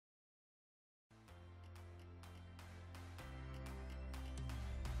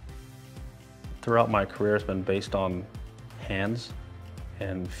throughout my career has been based on hands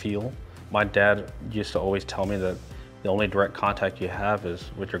and feel. My dad used to always tell me that the only direct contact you have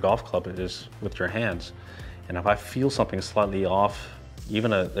is with your golf club, is with your hands. And if I feel something slightly off,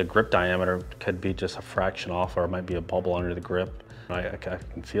 even a grip diameter could be just a fraction off, or it might be a bubble under the grip. I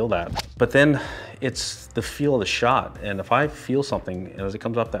can feel that. But then it's the feel of the shot. And if I feel something as it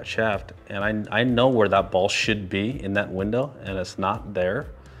comes off that shaft, and I know where that ball should be in that window, and it's not there,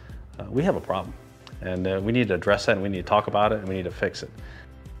 we have a problem. And we need to address that, and we need to talk about it, and we need to fix it.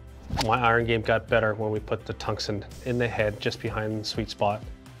 My iron game got better when we put the tungsten in the head just behind the sweet spot.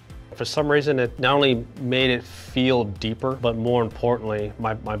 For some reason, it not only made it feel deeper, but more importantly,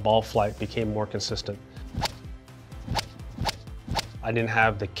 my ball flight became more consistent. I didn't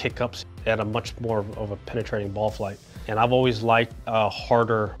have the kick-ups. It had a much more of a penetrating ball flight. And I've always liked a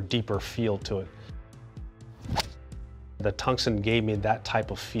harder, deeper feel to it. The tungsten gave me that type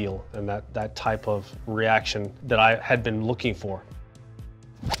of feel and that type of reaction that I had been looking for.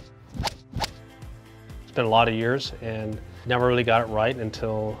 It's been a lot of years and never really got it right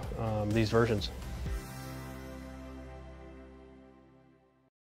until these versions.